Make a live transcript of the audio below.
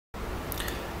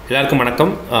எல்லாருக்கும்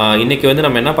வணக்கம். இன்றைக்கி வந்து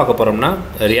நம்ம என்ன பார்க்க போகிறோம்னா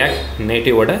ரியாக்ட்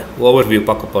நேட்டிவோட ஓவர்வியூ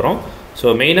பார்க்க போகிறோம். ஸோ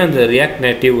மெயினாக இந்த ரியாக்ட்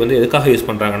நேட்டிவ் வந்து எதுக்காக யூஸ்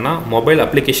பண்ணுறாங்கன்னா மொபைல்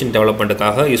அப்ளிகேஷன்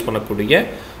டெவலப்மெண்ட்டுக்காக யூஸ் பண்ணக்கூடிய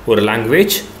ஒரு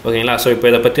லாங்குவேஜ். ஓகேங்களா? ஸோ இப்போ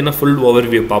இதை பற்றின ஃபுல்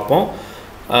ஓவர்வியூ பார்ப்போம்.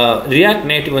 ரியாக்ட்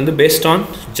நேட்டிவ் வந்து based on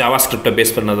ஜாவாஸ்கிரிப்டை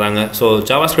base பண்ணதாங்க. So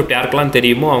JavaScript யாருக்கெல்லாம்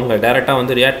தெரியுமோ அவங்க டேரெக்டாக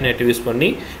வந்து ரியாக்ட் நேட்டிவ் யூஸ் பண்ணி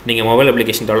நீங்கள் மொபைல்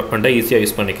அப்ளிகேஷன் டெவலப்மெண்ட்டை ஈஸியாக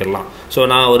யூஸ் பண்ணிக்கலாம். ஸோ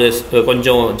நான் ஒரு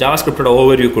கொஞ்சம் ஜாவாஸ்கிரிப்டோட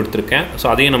ஓவர்வியூ கொடுத்துருக்கேன். ஸோ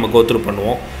அதையும் நம்ம கோத்ரூ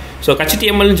பண்ணுவோம். ஸோ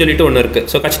HTMLனு சொல்லிட்டு ஒன்று இருக்குது.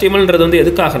 ஸோ HTMLன்றது வந்து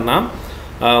எதுக்காகனா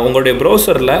உங்களுடைய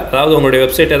ப்ரௌசரில் அதாவது உங்களுடைய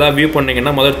வெப்சைட் ஏதாவது வியூ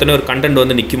பண்ணிங்கன்னா முதல்ல ஒரு கண்டென்ட்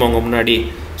வந்து நிற்கும் அவங்க முன்னாடி.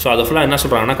 ஸோ அதை ஃபுல்லாக என்ன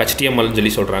சொல்கிறாங்கன்னா HTMLனு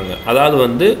சொல்லி சொல்கிறாங்க. அதாவது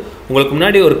வந்து உங்களுக்கு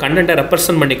முன்னாடி ஒரு கண்டென்ட்டை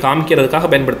ரெப்ரசன்ட் பண்ணி காமிக்கிறதுக்காக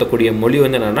பயன்படுத்தக்கூடிய மொழி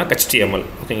வந்து என்னென்னா HTML.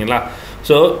 ஓகேங்களா?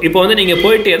 ஸோ இப்போ வந்து நீங்கள்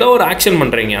போயிட்டு ஏதோ ஒரு ஆக்ஷன்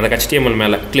பண்ணுறீங்க, அந்த HTML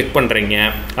மேலே கிளிக் பண்ணுறீங்க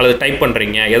அல்லது டைப்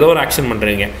பண்ணுறீங்க, ஏதோ ஒரு ஆக்ஷன்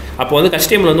பண்ணுறீங்க. அப்போ வந்து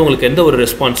HTML வந்து உங்களுக்கு எந்த ஒரு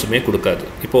ரெஸ்பான்ஸுமே கொடுக்காது.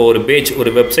 இப்போது ஒரு பேஜ்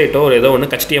ஒரு வெப்சைட்டோ ஒரு ஏதோ ஒன்று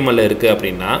HTML இருக்குது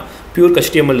அப்படின்னா, பியூர்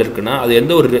HTML இருக்குன்னா அது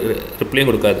எந்த ஒரு ரிப்ளையும்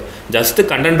கொடுக்காது. ஜஸ்ட்டு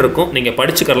கண்டென்ட் இருக்கும், நீங்கள்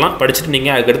படிச்சுக்கலாம், படிச்சுட்டு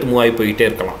நீங்கள் அதுக்கடுத்து மூவ் ஆகி போய்கிட்டே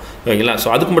இருக்கலாம். ஓகேங்களா? ஸோ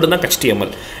அதுக்கு மட்டும்தான்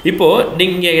HTML. இப்போது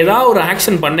நீங்கள் ஏதாவது ஒரு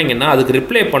ஆக்ஷன் பண்ணிங்கன்னா அதுக்கு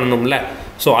ரிப்ளை பண்ணணும்ல.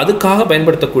 ஸோ அதுக்காக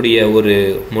பயன்படுத்தக்கூடிய ஒரு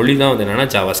மொழி தான் வந்து என்னென்னா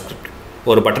ஜாவாஸ்கிரிப்ட்.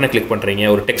 ஒரு பட்டனை கிளிக் பண்ணுறீங்க,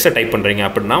 ஒரு டெக்ஸ்ட்டை டைப் பண்ணுறீங்க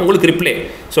அப்படின்னா உங்களுக்கு ரிப்ளை.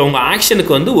 ஸோ உங்கள்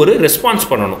ஆக்ஷனுக்கு வந்து ஒரு ரெஸ்பான்ஸ்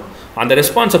பண்ணணும். அந்த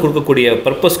ரெஸ்பான்ஸை கொடுக்கக்கூடிய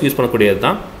பர்பஸ்க்கு யூஸ் பண்ணக்கூடியது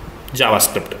தான்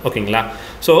ஜாவாஸ்கிரிப்ட். ஓகேங்களா?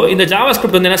 ஸோ இந்த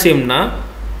ஜாவாஸ்கிரிப்ட் வந்து என்ன செய்யும்னா,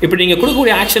 இப்போ நீங்கள்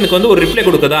கொடுக்கக்கூடிய ஆக்ஷனுக்கு வந்து ஒரு ரிப்ளை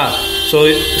கொடுக்குதா. ஸோ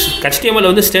HTML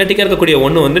வந்து ஸ்டேட்டிக்காக இருக்கக்கூடிய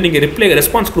ஒன்று வந்து நீங்கள் ரிப்ளை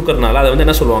ரெஸ்பான்ஸ் கொடுக்கறதுனால அதை வந்து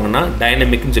என்ன சொல்லுவாங்கன்னா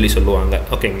டைனமிக்னு சொல்லி சொல்லுவாங்க.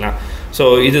 ஓகேங்களா? ஸோ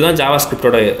இதுதான்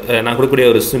ஜாவாஸ்கிரிப்டோட நான் கொடுக்கக்கூடிய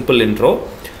ஒரு சிம்பிள் இன்ட்ரோ.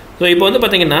 ஸோ இப்போ வந்து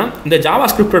பார்த்தீங்கன்னா இந்த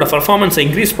ஜாவாஸ்கிரிப்டோட பர்ஃபார்மன்ஸை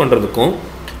இன்க்ரீஸ் பண்ணுறதுக்கும்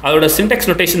அதோட சின்டெக்ஸ்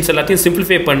நோட்டேஷன்ஸ் எல்லாத்தையும்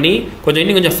சிம்பிளிஃபை பண்ணி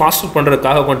இன்னும் கொஞ்சம் ஃபாஸ்ட்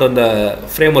பண்ணுறதுக்காக கொண்டு வந்த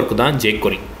ஃப்ரேம் ஒர்க்கு தான்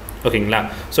jQuery. ஓகேங்களா?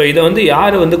 ஸோ இதை வந்து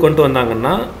யார் வந்து கொண்டு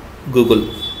வந்தாங்கன்னா கூகுள்.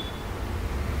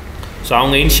 ஸோ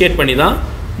அவங்க இனிஷியேட் பண்ணி தான்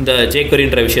இந்த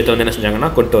jQueryன்ற விஷயத்தை வந்து என்ன செஞ்சாங்கன்னா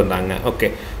கொண்டு வந்தாங்க. ஓகே.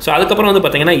 ஸோ அதுக்கப்புறம் வந்து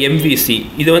பார்த்தீங்கன்னா MVC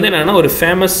இது வந்து என்னென்னா ஒரு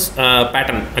ஃபேமஸ்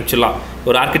பேட்டர்ன், ஆக்சுவலாக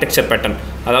ஒரு ஆர்கிடெக்சர் பேட்டர்ன்.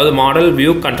 அதாவது மாடல்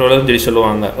வியூ கண்ட்ரோலர்னு சொல்லி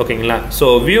சொல்லுவாங்க. ஓகேங்களா? ஸோ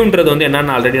வியூன்றது வந்து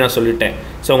என்னென்னு ஆல்ரெடி நான் சொல்லிட்டேன்.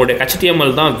 ஸோ உங்களுடைய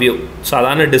HTML தான் வியூ. ஸோ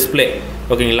அதான டிஸ்பிளே.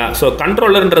 ஓகேங்களா? ஸோ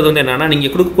கண்ட்ரோலர்ன்றது வந்து என்னென்னா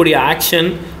நீங்கள் கொடுக்கக்கூடிய ஆக்ஷன்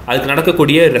அதுக்கு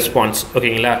நடக்கக்கூடிய ரெஸ்பான்ஸ்.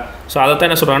 ஓகேங்களா? ஸோ அதை தான்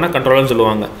என்ன சொல்கிறாங்கன்னா கண்ட்ரோலர்னு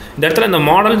சொல்லுவாங்க. இந்த இடத்துல இந்த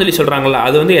மாடல்னு சொல்லி சொல்கிறாங்களா,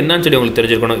 அது வந்து என்னன்னு சொல்லி உங்களுக்கு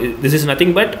தெரிஞ்சிருக்கணும். திஸ் இஸ்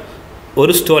நத்திங் பட்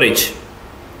ஒரு ஸ்டோரேஜ்.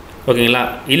 ஓகேங்களா?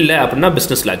 இல்லை அப்படின்னா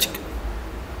பிஸ்னஸ் லாஜிக்.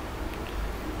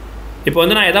 இப்போ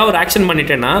வந்து நான் ஏதாவது ஒரு ஆக்ஷன்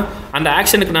பண்ணிட்டேன்னா அந்த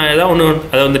ஆக்ஷனுக்கு நான் ஏதாவது ஒன்று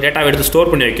அதை வந்து டேட்டாவை எடுத்து ஸ்டோர்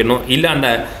பண்ணி வைக்கணும். இல்லை அந்த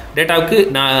டேட்டாவுக்கு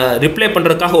நான் ரிப்ளை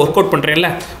பண்ணுறதுக்காக ஒர்க் அவுட் பண்ணுறேன்ல,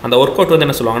 அந்த ஒர்க் அவுட் வந்து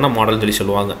என்ன சொல்லுவாங்கன்னா மாடல்னு சொல்லி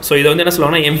சொல்லுவாங்க. ஸோ இதை வந்து என்ன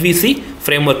சொல்லுவாங்கன்னா MVC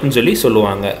ஃப்ரேம் ஒர்க்னு சொல்லி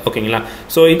சொல்லுவாங்க. ஓகேங்களா?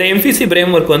 ஸோ இந்த MVC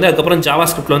ஃப்ரேம் ஒர்க் வந்து அதுக்கப்புறம்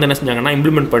ஜாவாஸ்கிரிப்டில் வந்து என்ன செஞ்சாங்கன்னா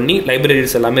இம்ப்ளிமெண்ட் பண்ணி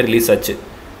லைப்ரரிஸ் எல்லாமே ரிலீஸ் ஆச்சு.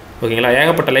 ஓகேங்களா?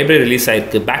 ஏகப்பட்ட லைப்ரரி ரிலீஸ்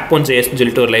ஆகிருக்கு. பேக்போன் JSன்னு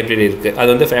சொல்லிட்டு ஒரு லைப்ரரி இருக்குது. அது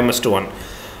வந்து ஃபேமஸ்ட் ஒன்.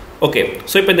 ஓகே.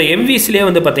 ஸோ இப்போ இந்த MVCலேயே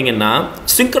வந்து பார்த்தீங்கன்னா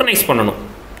சிங்க்ரனைஸ் பண்ணணும்.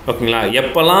 ஓகேங்களா?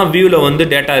 எப்போல்லாம் வியூவில் வந்து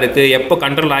டேட்டா இருக்குது, எப்போ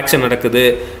கண்ட்ரோல் ஆக்ஷன் நடக்குது,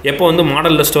 எப்போ வந்து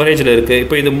மாடலில் ஸ்டோரேஜில் இருக்குது,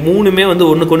 இப்போ இது மூணுமே வந்து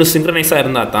ஒன்றுக்கு ஒன்று சிங்க்ரனைஸாக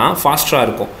இருந்தால் தான் ஃபாஸ்ட்டாக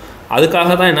இருக்கும். அதுக்காக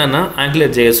தான் என்னென்னா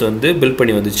AngularJS வந்து பில்ட்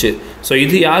பண்ணி வந்துச்சு. ஸோ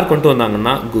இது யார் கொண்டு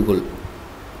வந்தாங்கன்னா கூகுள்.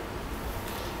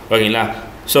 ஓகேங்களா?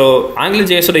 ஸோ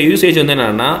AngularJSோட யூசேஜ் வந்து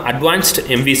என்னென்னா அட்வான்ஸ்ட்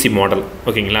MVC மாடல்.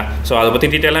 ஓகேங்களா? ஸோ அதை பற்றி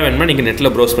டீட்டெயிலாக வேணுமா நீங்கள்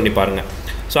நெட்டில் ப்ரௌஸ் பண்ணி பாருங்கள்.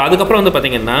 ஸோ அதுக்கப்புறம் வந்து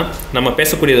பார்த்திங்கன்னா நம்ம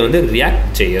பேசக்கூடியது வந்து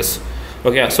React.js.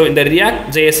 ஓகே. ஸோ இந்த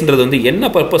React.jsன்றது வந்து என்ன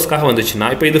பர்பஸ்க்காக வந்துச்சுன்னா,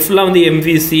 இப்போ இது ஃபுல்லாக வந்து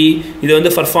MVC, இது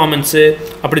வந்து பர்ஃபார்மன்ஸு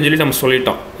அப்படின்னு சொல்லி நம்ம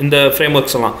சொல்லிட்டோம் இந்த ஃப்ரேம்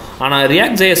ஒர்க்ஸ் எல்லாம். ஆனால்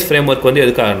React.js ஃப்ரேம் ஒர்க் வந்து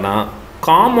எதுக்காகனா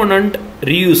காம்பனண்ட்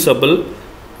ரீயூசபிள்,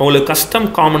 உங்களுக்கு கஸ்டம்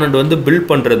காம்பனண்ட் வந்து பில்ட்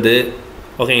பண்ணுறது.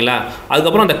 ஓகேங்களா?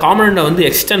 அதுக்கப்புறம் அந்த காம்பனண்ட்டை வந்து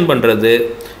எக்ஸ்டெண்ட் பண்ணுறது,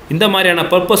 இந்த மாதிரியான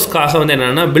பர்பஸ்க்காக வந்து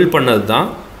என்னென்னா பில்ட் பண்ணது தான்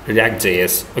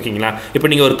React.js. ஓகேங்களா? இப்போ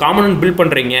நீங்கள் ஒரு காம்பனண்ட் பில்ட்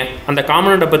பண்ணுறீங்க, அந்த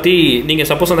காம்பனண்ட்டை பற்றி நீங்கள்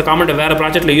சப்போஸ் அந்த காம்பனண்ட்டை வேறு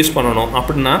ப்ராஜெக்ட்டில் யூஸ் பண்ணணும்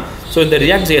அப்படின்னா ஸோ இந்த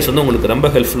React.js வந்து உங்களுக்கு ரொம்ப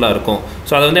ஹெல்ப்ஃபுல்லாக இருக்கும்.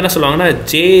 ஸோ அதை வந்து என்ன சொல்லுவாங்கன்னா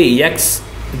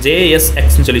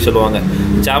JSXன்னு சொல்லி சொல்லுவாங்க,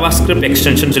 ஜாவாஸ்கிரிப்ட்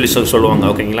எக்ஸ்டென்ஷன் சொல்லி சொல்லுவாங்க.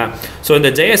 ஓகேங்களா? ஸோ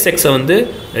இந்த JSXை வந்து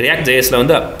React.jsல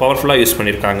வந்து பவர்ஃபுல்லாக யூஸ்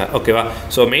பண்ணியிருக்காங்க. ஓகேவா?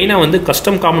 ஸோ மெயினாக வந்து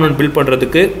கஸ்டம் காம்பனண்ட் பில்ட்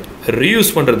பண்ணுறதுக்கு,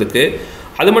 ரீயூஸ் பண்ணுறதுக்கு,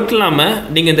 அது மட்டும் இல்லாமல்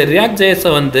நீங்கள் இந்த React.jsஐ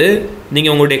வந்து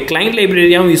நீங்கள் உங்களுடைய கிளைண்ட்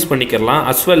லைப்ரரியாகவும் யூஸ் பண்ணிக்கலாம்,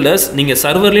 அஸ் வெல் அஸ் நீங்கள்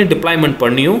சர்வர்லேயும் டிப்ளாய்மெண்ட்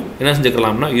பண்ணியும் என்ன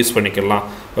செஞ்சுக்கலாம்னா யூஸ் பண்ணிக்கலாம்.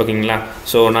 ஓகேங்களா?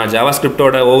 ஸோ நான்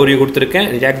ஜாவாஸ்கிரிப்டோட ஓவர்வியூ கொடுத்துருக்கேன்,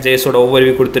 React.jsோட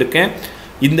ஓவர்வியூ கொடுத்துருக்கேன்.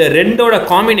 இந்த ரெண்டோட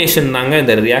காம்பினேஷன் தாங்க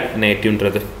இந்த React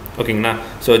நேட்டிவ்ன்றது. ஓகேங்களா?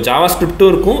 ஸோ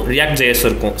ஜாவாஸ்கிரிப்டும் இருக்கும், React.js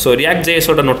இருக்கும். ஸோ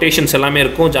React.jsோட நோட்டேஷன்ஸ் எல்லாமே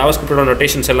இருக்கும், ஜாவாஸ்கிரிப்டோட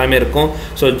நோட்டேஷன்ஸ் எல்லாமே இருக்கும்.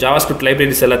 ஸோ ஜாவாஸ்கிரிப்ட்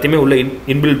லைப்ரரிஸ் எல்லாத்தையுமே உள்ள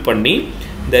இன்பில்ட் பண்ணி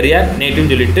இந்த React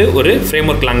நேட்டிவ்னு சொல்லிட்டு ஒரு ஃப்ரேம்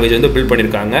ஒர்க் லாங்குவேஜ் வந்து பில்ட்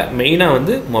பண்ணியிருக்காங்க, மெயினாக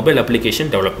வந்து மொபைல் அப்ளிகேஷன்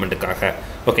டெவலப்மெண்ட்டுக்காக.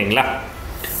 ஓகேங்களா?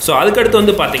 ஸோ அதுக்கடுத்து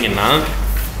வந்து பார்த்தீங்கன்னா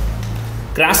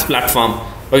கிராஸ் பிளாட்ஃபார்ம்.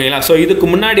 ஓகேங்களா? ஸோ இதுக்கு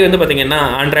முன்னாடி வந்து பார்த்தீங்கன்னா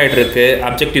ஆண்ட்ராய்டு இருக்குது,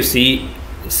 Objective-C,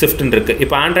 ஸ்விஃப்ட்னு இருக்குது.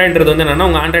 இப்போ ஆண்ட்ராய்டுறது வந்து என்னென்னா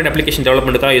உங்கள் ஆண்ட்ராய்டு அப்ளிகேஷன்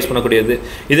டெவலப்மெண்ட்டுக்காக யூஸ் பண்ணக்கூடியது.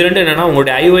 இது ரெண்டு என்னென்னா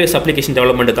உங்களுடைய iOS அப்ளிகேஷன்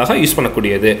டெவலப்மெண்ட்டுக்காக யூஸ்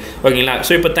பண்ணக்கூடியது. ஓகேங்களா?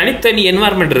 ஸோ இப்போ தனித்தனி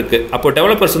என்வாயர்மெண்ட் இருக்குது. அப்போ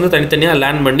டெவலப்பர்ஸ் வந்து தனித்தனியாக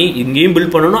லேர்ன் பண்ணி இங்கேயும்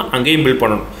பில்ட் பண்ணணும், அங்கேயும் பில்ட்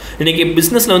பண்ணணும். இன்றைக்கி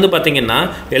பிஸ்னஸில் வந்து பார்த்தீங்கன்னா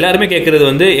எல்லாருமே கேட்குறது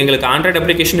வந்து எங்களுக்கு ஆண்ட்ராய்டு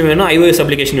அப்ளிகேஷன் வேணும், iOS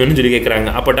அப்ளிகேஷன் வேணும்னு சொல்லி கேட்குறாங்க.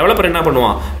 அப்போ டெவலப்பர் என்ன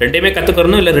பண்ணுவான்? ரெண்டையுமே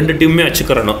கற்றுக்கிறணும், இல்லை ரெண்டு டீமுமே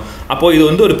வச்சுக்கிறணும். அப்போது இது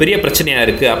வந்து ஒரு பெரிய பிரச்சனையாக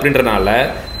இருக்குது. அப்படின்றனால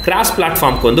கிராஸ்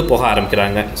பிளாட்ஃபார்முக்கு வந்து போக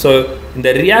ஆரம்பிக்கிறாங்க. ஸோ இந்த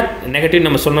ரியாக்ட் நேட்டிவ்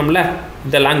நம்ம சொன்னோம்ல,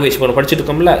 இந்த லாங்குவேஜ் இப்போ படிச்சுட்டு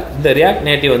இருக்கோம்ல, இந்த ரியாக்ட்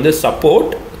நேட்டிவ் வந்து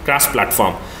சப்போர்ட் கிராஸ்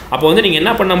பிளாட்ஃபார்ம். அப்போ வந்து நீங்கள்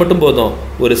என்ன பண்ணால் மட்டும் போதும்,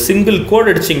 ஒரு சிங்கிள் கோட்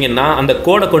அடிச்சிங்கன்னா அந்த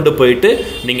கோடை கொண்டு போயிட்டு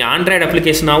நீங்கள் ஆண்ட்ராய்டு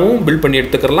அப்ளிகேஷனாகவும் பில்ட் பண்ணி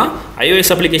எடுத்துக்கலாம், iOS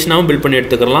அப்ளிகேஷனாகவும் பில்ட் பண்ணி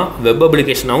எடுத்துக்கலாம், வெப்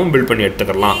அப்ளிகேஷனாகவும் பில்ட் பண்ணி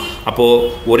எடுத்துக்கலாம். அப்போது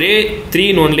ஒரே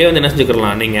 3-in-1லேயே வந்து என்ன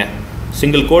செஞ்சுக்கலாம், நீங்கள்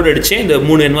சிங்கிள் கோட் அடித்தே இந்த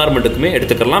 3 என்வாயர்மெண்ட்டுக்குமே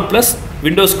எடுத்துக்கலாம், ப்ளஸ்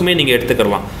விண்டோஸ்க்குமே நீங்கள்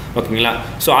எடுத்துக்கலாம். ஓகேங்களா?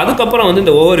 ஸோ அதுக்கப்புறம் வந்து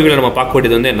இந்த ஓவர்வியூவில் நம்ம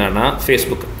பார்க்கக்கூடியது வந்து என்னென்னா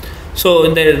ஃபேஸ்புக். ஸோ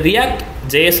இந்த ரியாக்ட்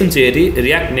ஜேஎஸும் சரி,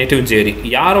 ரியாக்ட் நேட்டிவும் சரி,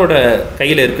 யாரோட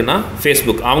கையில் இருக்குன்னா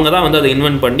ஃபேஸ்புக். அவங்க தான் வந்து அதை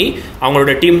இன்வென்ட் பண்ணி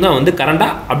அவங்களோட டீம் தான் வந்து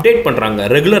கரண்டாக அப்டேட் பண்ணுறாங்க,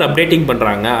 ரெகுலர் அப்டேட்டிங்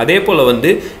பண்ணுறாங்க. அதே போல் வந்து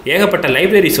ஏகப்பட்ட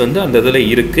லைப்ரரிஸ் வந்து அந்த இதில்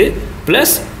இருக்குது.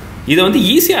 ப்ளஸ் இதை வந்து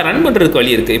ஈஸியாக ரன் பண்ணுறதுக்கு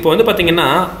வழி இருக்குது. இப்போ வந்து பார்த்தீங்கன்னா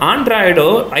ஆண்ட்ராய்டோ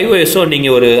iOSஓ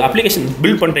நீங்கள் ஒரு அப்ளிகேஷன்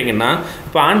பில்ட் பண்ணுறீங்கன்னா,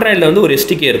 இப்போ ஆண்ட்ராய்டில் வந்து ஒரு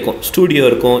SDK இருக்கும், ஸ்டூடியோ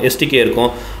இருக்கும், SDK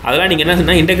இருக்கும். அதெல்லாம் நீங்கள் என்ன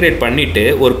சொன்னால் இன்டெகிரேட் பண்ணிவிட்டு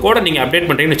ஒரு கோடை நீங்கள் அப்டேட்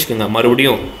பண்ணுறீங்கன்னு வச்சுக்கோங்க,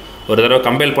 மறுபடியும் ஒரு தடவை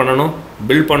கம்பைல் பண்ணணும்,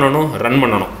 பில்ட் பண்ணணும், ரன்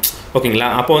பண்ணணும். ஓகேங்களா?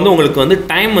 அப்போ வந்து உங்களுக்கு வந்து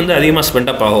டைம் வந்து அதிகமாக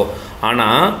ஸ்பெண்டப் ஆகும்.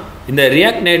 ஆனால் இந்த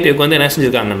ரியாக்ட் நேட்டிவ்க்கு வந்து என்ன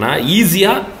செஞ்சுருக்காங்கன்னா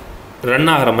ஈஸியாக ரன்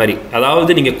ஆகிற மாதிரி,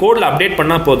 அதாவது நீங்கள் கோடில் அப்டேட்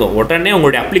பண்ணால் போதும், உடனே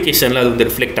உங்களுடைய அப்ளிகேஷனில் அது வந்து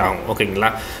ரிஃப்ளெக்ட் ஆகும். ஓகேங்களா?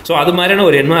 ஸோ அது மாதிரியான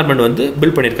ஒரு என்வாயர்மெண்ட் வந்து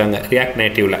பில்ட் பண்ணியிருக்காங்க ரியாக்ட்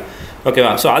நேட்டிவில்.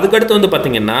 ஓகேவா? ஸோ அதுக்கடுத்து வந்து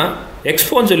பார்த்திங்கன்னா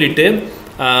எக்ஸ்போன்னு சொல்லிட்டு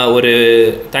ஒரு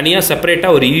தனியாக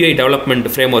செப்பரேட்டாக ஒரு UI டெவலப்மெண்ட்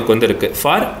ஃப்ரேம் ஒர்க் வந்து இருக்குது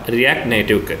ஃபார் ரியாக்ட்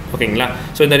நேட்டிவ்க்கு. ஓகேங்களா?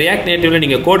 ஸோ இந்த ரியாக்ட் நேட்டிவில்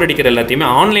நீங்கள் கோட் அடிக்கிற எல்லாத்தையுமே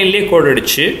ஆன்லைன்லேயே கோட்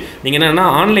அடித்து நீங்கள் என்னென்னா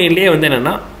ஆன்லைன்லேயே வந்து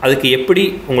என்னென்னா அதுக்கு எப்படி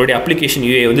உங்களுடைய அப்ளிகேஷன்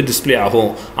UI வந்து டிஸ்பிளே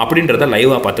ஆகும் அப்படின்றத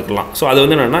லைவாக பார்த்துக்கலாம். ஸோ அது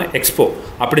வந்து என்னென்னா எக்ஸ்போ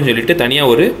அப்படின்னு சொல்லிட்டு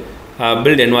தனியாக ஒரு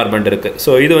பில்ட் என்வாயர்மெண்ட் இருக்குது.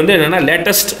 ஸோ இது வந்து என்னென்னா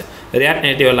லேட்டஸ்ட் ரியாக்ட்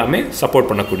நேட்டிவ் எல்லாமே சப்போர்ட்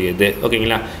பண்ணக்கூடியது.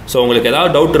 ஓகேங்களா? ஸோ உங்களுக்கு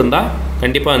ஏதாவது டவுட் இருந்தால்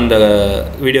கண்டிப்பாக இந்த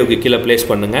வீடியோக்கு கீழே ப்ளேஸ்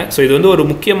பண்ணுங்கள். ஸோ இது வந்து ஒரு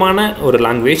முக்கியமான ஒரு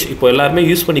லாங்குவேஜ், இப்போ எல்லாருமே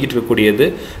யூஸ் பண்ணிக்கிட்டு இருக்கக்கூடியது,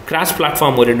 கிராஸ்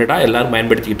பிளாட்ஃபார்ம் ஓரியன்டாக எல்லோரும்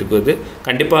பயன்படுத்திக்கிட்டு இருக்குது.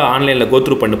 கண்டிப்பாக ஆன்லைனில்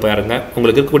கோத்ரூ பண்ணி பாருங்க,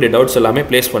 உங்களுக்கு இருக்கக்கூடிய டவுட்ஸ் எல்லாமே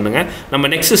ப்ளேஸ் பண்ணுங்கள். நம்ம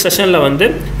நெக்ஸ்ட் செஷனில் வந்து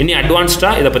இன்னும்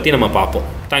அட்வான்ஸ்டாக இதை பற்றி நம்ம பார்ப்போம்.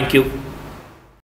 தேங்க்யூ.